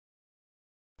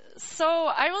So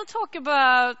I will talk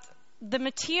about the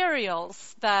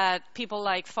materials that people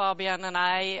like Fabian and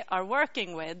I are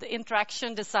working with,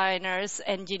 interaction designers,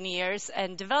 engineers,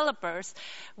 and developers,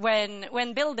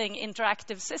 when building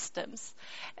interactive systems.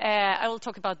 I will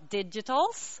talk about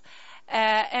digitals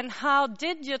and how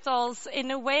digitals, in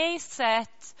a way, set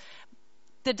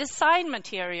the design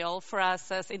material for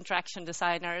us as interaction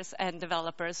designers and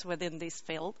developers within this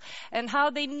field, and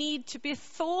how they need to be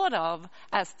thought of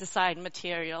as design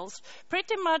materials,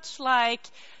 pretty much like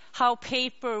how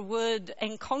paper, wood,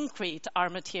 and concrete are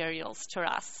materials to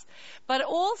us. But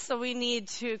also we need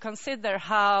to consider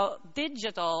how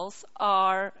digitals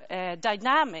are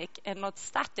dynamic and not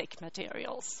static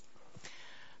materials.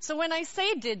 So when I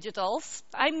say digitals,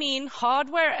 I mean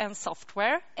hardware and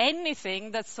software,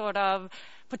 anything that sort of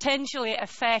potentially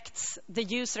affects the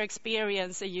user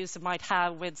experience a user might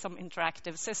have with some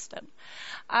interactive system.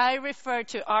 I refer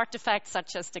to artifacts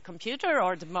such as the computer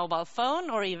or the mobile phone,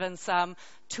 or even some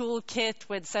toolkit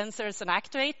with sensors and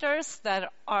actuators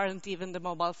that aren't even the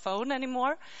mobile phone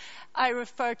anymore. I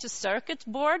refer to circuit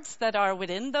boards that are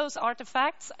within those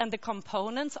artifacts and the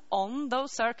components on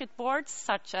those circuit boards,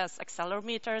 such as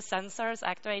accelerometers, sensors,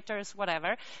 actuators,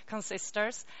 whatever,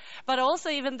 consistors, but also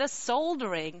even the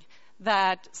soldering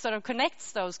that sort of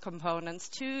connects those components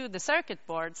to the circuit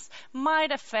boards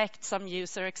might affect some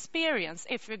user experience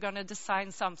if you're going to design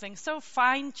something so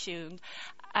fine-tuned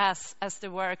as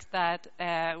the work that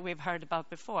we've heard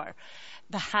about before,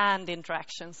 the hand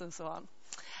interactions and so on.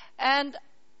 And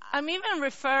I'm even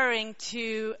referring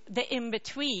to the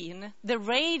in-between, the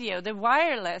radio, the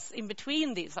wireless in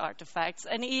between these artifacts,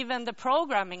 and even the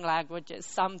programming languages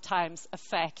sometimes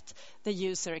affect the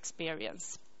user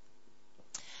experience.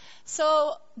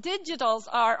 So digitals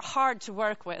are hard to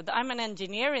work with. I'm an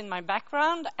engineer in my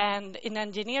background, and in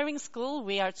engineering school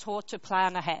we are taught to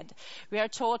plan ahead. We are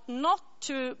taught not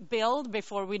to build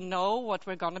before we know what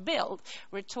we're going to build.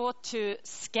 We're taught to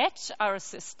sketch our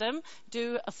system,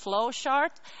 do a flow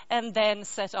chart, and then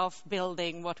set off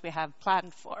building what we have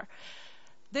planned for.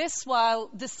 This while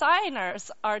designers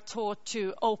are taught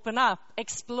to open up,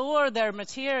 explore their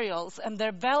materials, and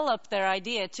develop their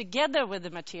idea together with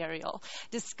the material,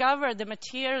 discover the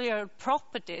material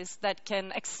properties that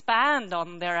can expand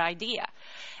on their idea.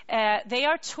 They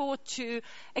are taught to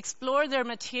explore their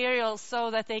materials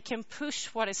so that they can push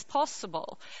what is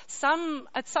possible.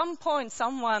 At some point,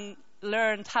 someone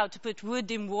learned how to put wood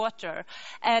in water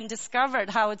and discovered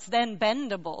how it's then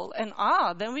bendable, and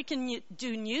then we can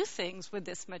do new things with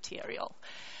this material.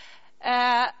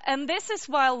 And this is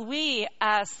while we,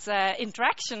 as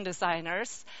interaction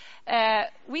designers,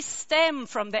 we stem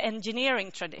from the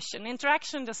engineering tradition.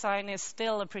 Interaction design is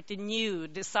still a pretty new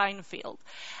design field.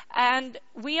 And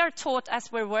we are taught,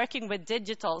 as we're working with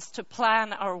digitals, to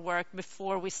plan our work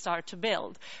before we start to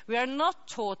build. We are not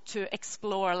taught to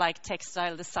explore like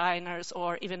textile designers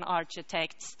or even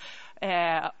architects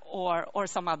or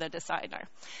some other designer.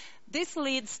 This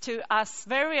leads to us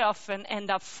very often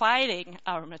end up fighting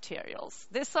our materials.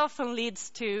 This often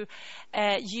leads to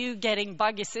you getting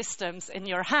buggy systems in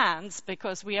your hands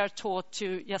because we are taught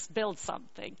to just build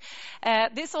something.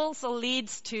 This also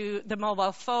leads to the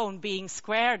mobile phone being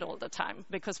squared all the time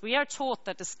because we are taught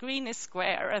that the screen is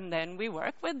square and then we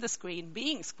work with the screen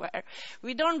being square.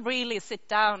 We don't really sit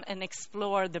down and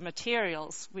explore the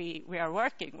materials we are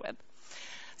working with.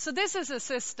 So this is a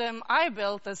system I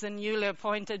built as a newly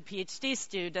appointed PhD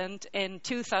student in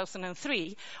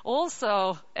 2003,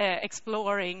 also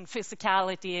exploring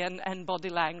physicality and body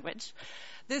language.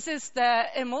 This is the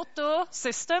Emoto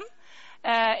system.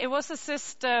 It was a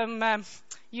system,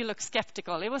 you look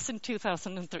skeptical, it was in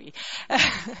 2003.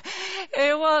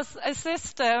 It was a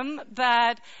system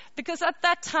that, because at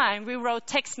that time we wrote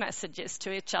text messages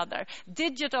to each other,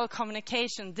 digital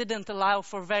communication didn't allow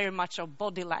for very much of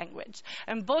body language.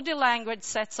 And body language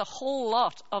sets a whole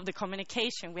lot of the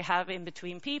communication we have in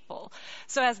between people.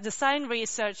 So as design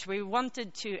research, we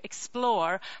wanted to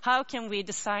explore how can we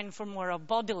design for more of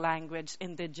body language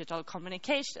in digital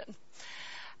communication.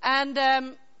 And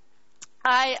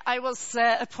I was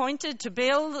appointed to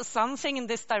build something in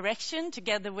this direction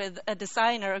together with a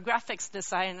designer, a graphics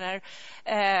designer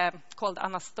called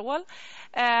Anna Ståhl.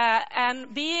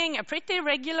 And being a pretty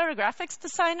regular graphics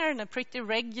designer and a pretty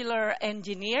regular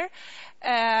engineer,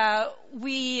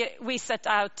 we set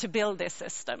out to build this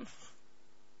system.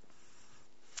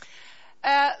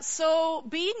 So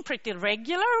being pretty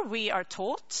regular, we are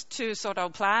taught to sort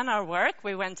of plan our work.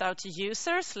 We went out to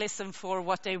users, listened for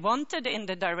what they wanted in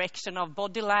the direction of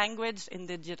body language in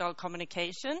digital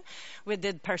communication. We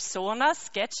did personas,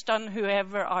 sketched on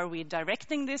whoever are we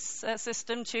directing this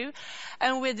system to,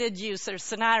 and we did user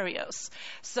scenarios.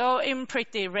 So in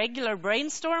pretty regular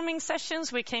brainstorming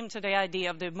sessions, we came to the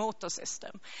idea of the emoto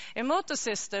system. Emoto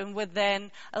system would then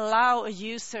allow a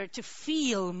user to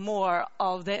feel more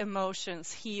of the emotions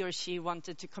he or she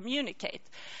wanted to communicate.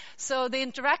 So the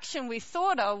interaction we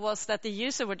thought of was that the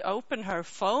user would open her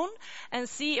phone and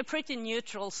see a pretty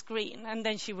neutral screen, and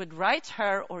then she would write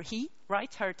her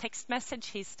text message,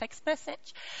 his text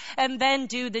message, and then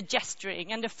do the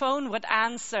gesturing, and the phone would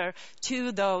answer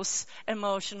to those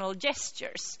emotional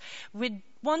gestures. We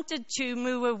wanted to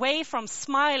move away from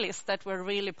smileys that were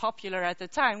really popular at the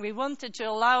time. We wanted to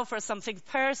allow for something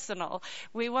personal.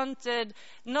 We wanted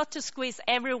not to squeeze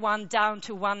everyone down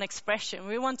to one expression.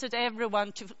 We wanted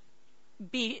everyone to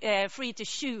be free to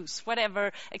choose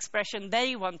whatever expression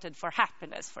they wanted for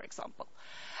happiness, for example.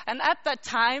 And at that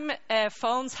time,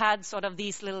 phones had sort of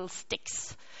these little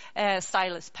sticks,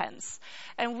 stylus pens.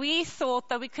 And we thought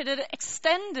that we could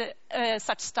extend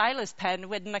such stylus pen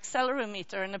with an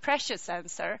accelerometer and a pressure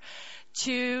sensor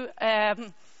to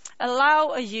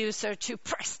allow a user to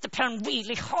press the pen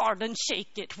really hard and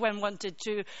shake it when wanted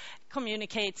to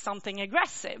communicate something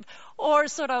aggressive, or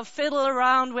sort of fiddle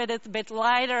around with it a bit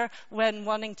lighter when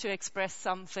wanting to express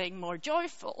something more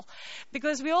joyful.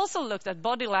 Because we also looked at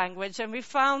body language, and we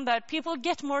found that people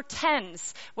get more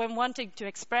tense when wanting to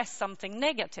express something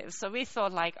negative. So we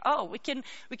thought like, oh, we can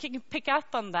pick up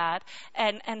on that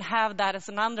and have that as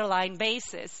an underlying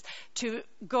basis to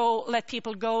let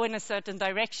people go in a certain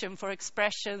direction for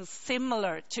expressions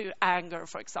similar to anger,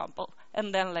 for example,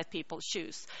 and then let people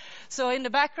choose. So in the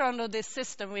background of this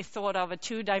system, we thought of a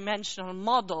two-dimensional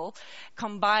model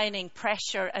combining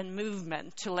pressure and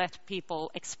movement to let people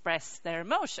express their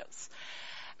emotions.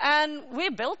 And we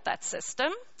built that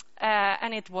system.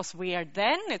 And it was weird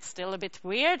then. It's still a bit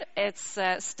weird. It's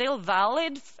still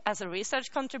valid as a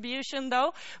research contribution,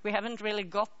 though. We haven't really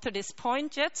got to this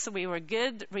point yet, so we were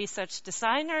good research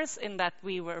designers in that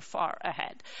we were far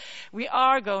ahead. We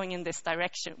are going in this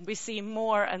direction. We see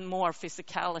more and more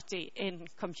physicality in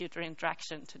computer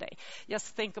interaction today.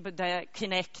 Just think about the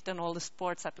Kinect and all the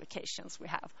sports applications we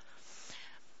have.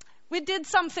 We did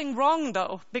something wrong,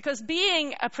 though, because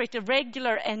being a pretty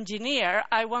regular engineer,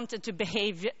 I wanted to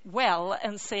behave well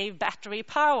and save battery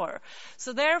power.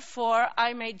 So therefore,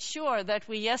 I made sure that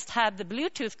we just had the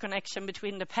Bluetooth connection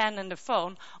between the pen and the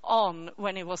phone on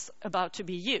when it was about to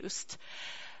be used.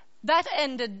 That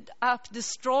ended up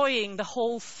destroying the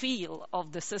whole feel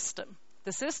of the system.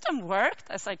 The system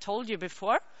worked, as I told you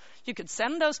before. You could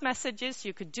send those messages,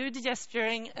 you could do the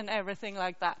gesturing and everything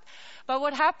like that. But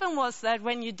what happened was that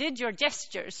when you did your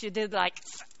gestures, you did like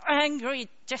angry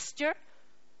gesture.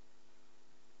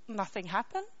 Nothing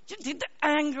happened. You did the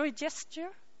angry gesture.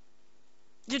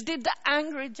 You did the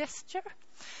angry gesture.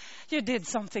 You did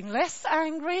something less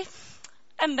angry.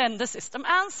 And then the system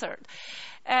answered.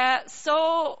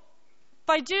 So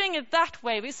by doing it that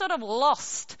way, we sort of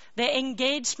lost the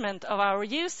engagement of our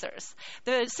users.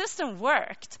 The system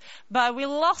worked, but we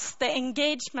lost the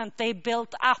engagement they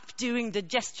built up doing the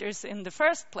gestures in the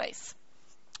first place.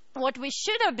 What we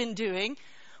should have been doing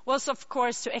was, of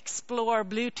course, to explore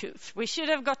Bluetooth. We should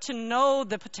have got to know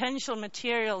the potential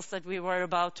materials that we were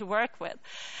about to work with.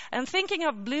 And thinking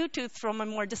of Bluetooth from a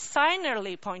more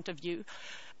designerly point of view,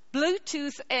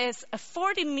 Bluetooth is a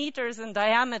 40 meters in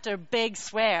diameter big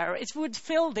sphere. It would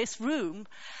fill this room.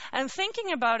 And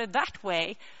thinking about it that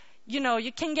way, you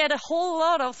can get a whole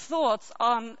lot of thoughts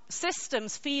on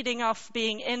systems feeding off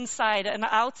being inside and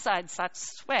outside such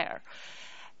sphere.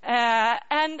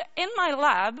 And in my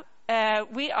lab,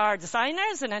 we are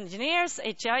designers and engineers,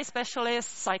 HI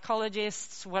specialists,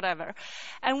 psychologists, whatever.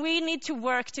 And we need to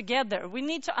work together. We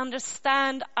need to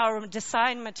understand our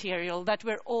design material that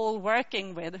we're all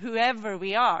working with, whoever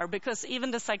we are, because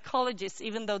even the psychologists,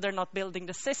 even though they're not building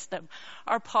the system,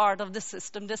 are part of the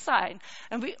system design.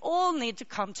 And we all need to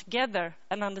come together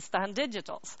and understand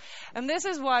digitals. And this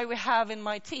is why we have in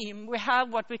my team, we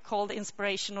have what we call the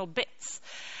inspirational bits.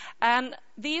 And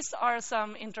these are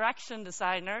some interaction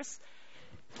designers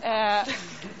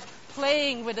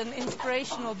playing with an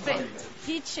inspirational bit,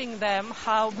 teaching them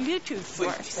how Bluetooth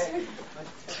works.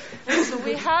 So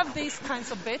we have these kinds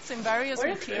of bits in various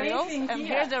materials, and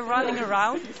here they're running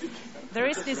around. There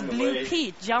is this blue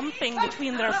Pete jumping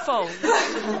between their phones. Where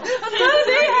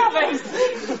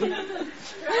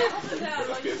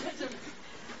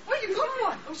are you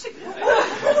going? Oh, shit.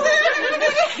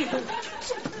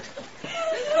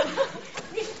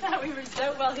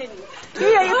 So well hidden.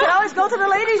 Yeah, you can always go to the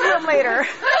ladies' room later.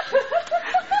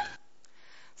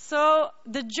 So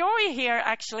the joy here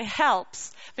actually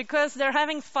helps because they're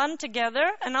having fun together,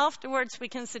 and afterwards we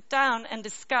can sit down and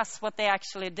discuss what they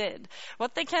actually did.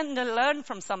 What they can learn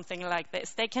from something like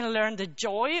this. They can learn the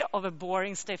joy of a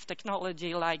boring, stiff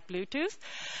technology like Bluetooth,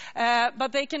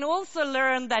 but they can also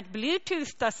learn that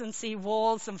Bluetooth doesn't see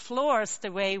walls and floors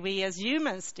the way we as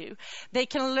humans do. They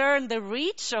can learn the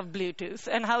reach of Bluetooth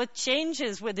and how it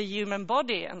changes with the human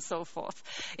body and so forth.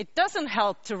 It doesn't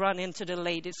help to run into the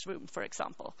ladies' room, for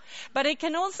example. But it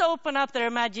can also open up their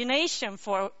imagination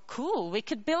for, cool, we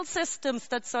could build systems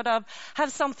that sort of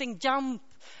have something jump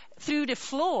through the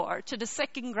floor to the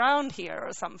second ground here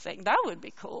or something. That would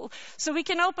be cool. So we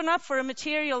can open up for a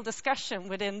material discussion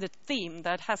within the theme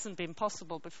that hasn't been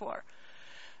possible before.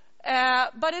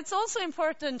 But it's also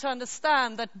important to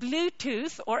understand that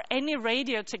Bluetooth or any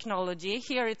radio technology,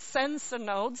 here it's sensor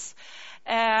nodes,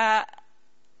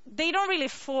 they don't really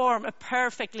form a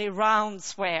perfectly round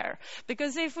square.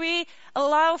 Because if we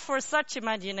allow for such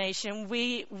imagination,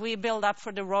 we build up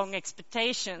for the wrong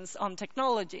expectations on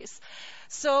technologies.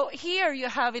 So here you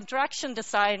have interaction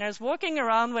designers walking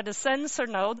around with a sensor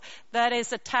node that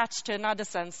is attached to another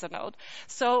sensor node.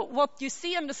 So what you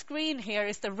see on the screen here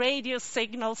is the radio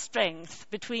signal strength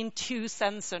between two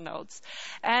sensor nodes.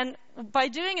 And by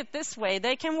doing it this way,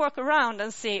 they can walk around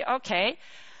and see, okay,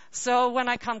 so when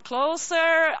I come closer,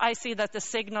 I see that the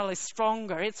signal is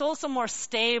stronger. It's also more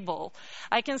stable.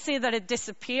 I can see that it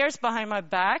disappears behind my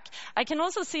back. I can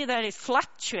also see that it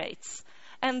fluctuates.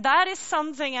 And that is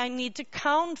something I need to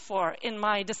count for in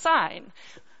my design.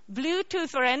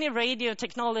 Bluetooth or any radio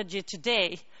technology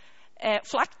today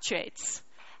fluctuates.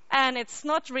 And it's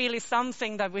not really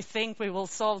something that we think we will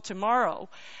solve tomorrow.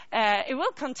 It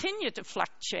will continue to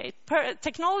fluctuate.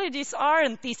 Technologies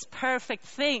aren't these perfect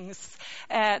things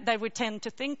that we tend to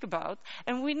think about.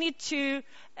 And we need to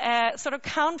sort of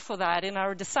count for that in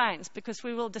our designs, because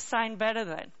we will design better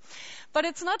then. But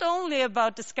it's not only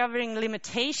about discovering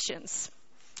limitations.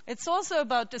 It's also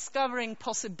about discovering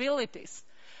possibilities.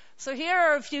 So here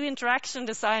are a few interaction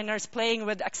designers playing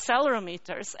with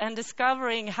accelerometers and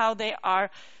discovering how they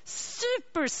are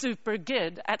super, super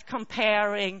good at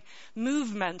comparing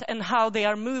movement and how they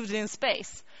are moved in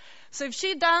space. So if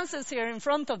she dances here in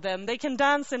front of them, they can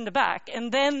dance in the back.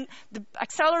 And then the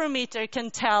accelerometer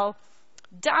can tell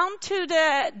down to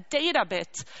the data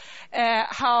bit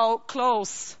how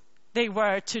close they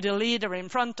were to the leader in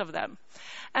front of them.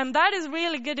 And that is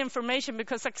really good information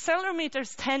because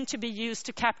accelerometers tend to be used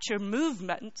to capture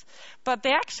movement, but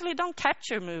they actually don't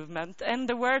capture movement, and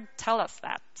the word tells us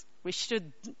that. We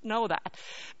should know that.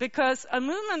 Because a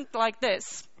movement like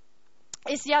this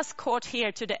is just caught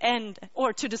here to the end,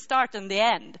 or to the start and the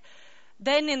end.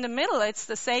 Then in the middle, it's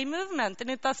the same movement, and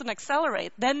it doesn't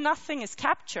accelerate. Then nothing is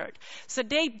captured. So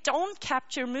they don't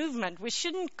capture movement. We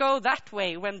shouldn't go that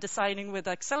way when designing with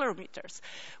accelerometers.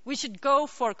 We should go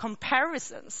for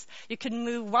comparisons. You can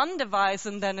move one device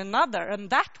and then another,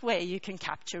 and that way you can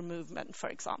capture movement, for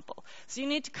example. So you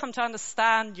need to come to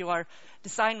understand your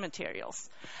design materials.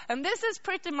 And this is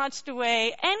pretty much the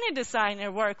way any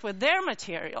designer works with their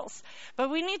materials. But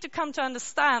we need to come to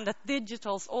understand that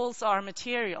digitals also are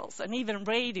materials, and even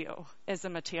radio is a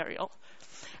material.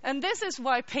 And this is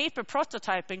why paper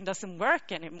prototyping doesn't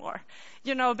work anymore.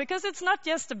 Because it's not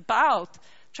just about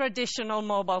traditional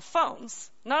mobile phones.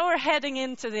 Now we're heading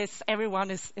into this,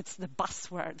 it's the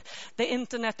buzzword, the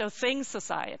Internet of Things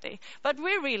society. But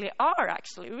we really are,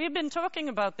 actually. We've been talking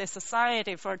about this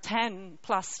society for 10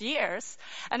 plus years,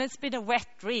 and it's been a wet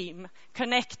dream,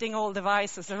 connecting all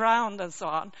devices around and so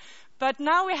on. But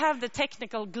now we have the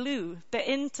technical glue, the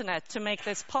internet, to make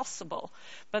this possible.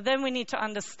 But then we need to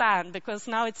understand, because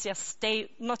now it's just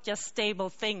not just stable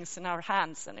things in our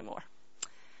hands anymore.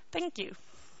 Thank you.